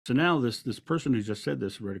So now this person who just said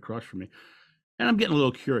this right across from me, and I'm getting a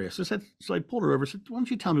little curious. So I pulled her over. I said, "Why don't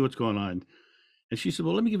you tell me what's going on?" And she said,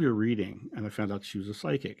 "Well, let me give you a reading." And I found out she was a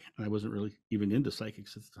psychic, and I wasn't really even into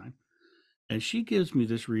psychics at the time. And she gives me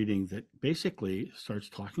this reading that basically starts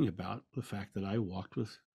talking about the fact that I walked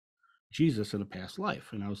with Jesus in a past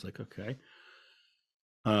life. And I was like, okay.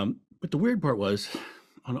 But the weird part was,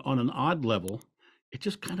 on an odd level, it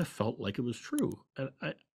just kind of felt like it was true,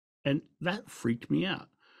 and that freaked me out.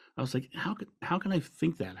 I was like, how can I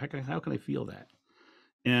think that? How can I feel that?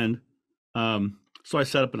 And so I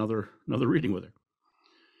set up another reading with her.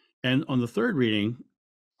 And on the third reading,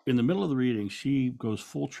 in the middle of the reading, she goes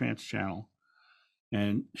full trance channel,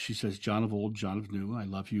 and she says, "John of old, John of new, I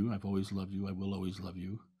love you. I've always loved you. I will always love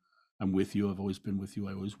you. I'm with you. I've always been with you.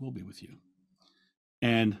 I always will be with you."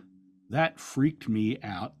 And that freaked me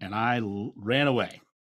out, and ran away.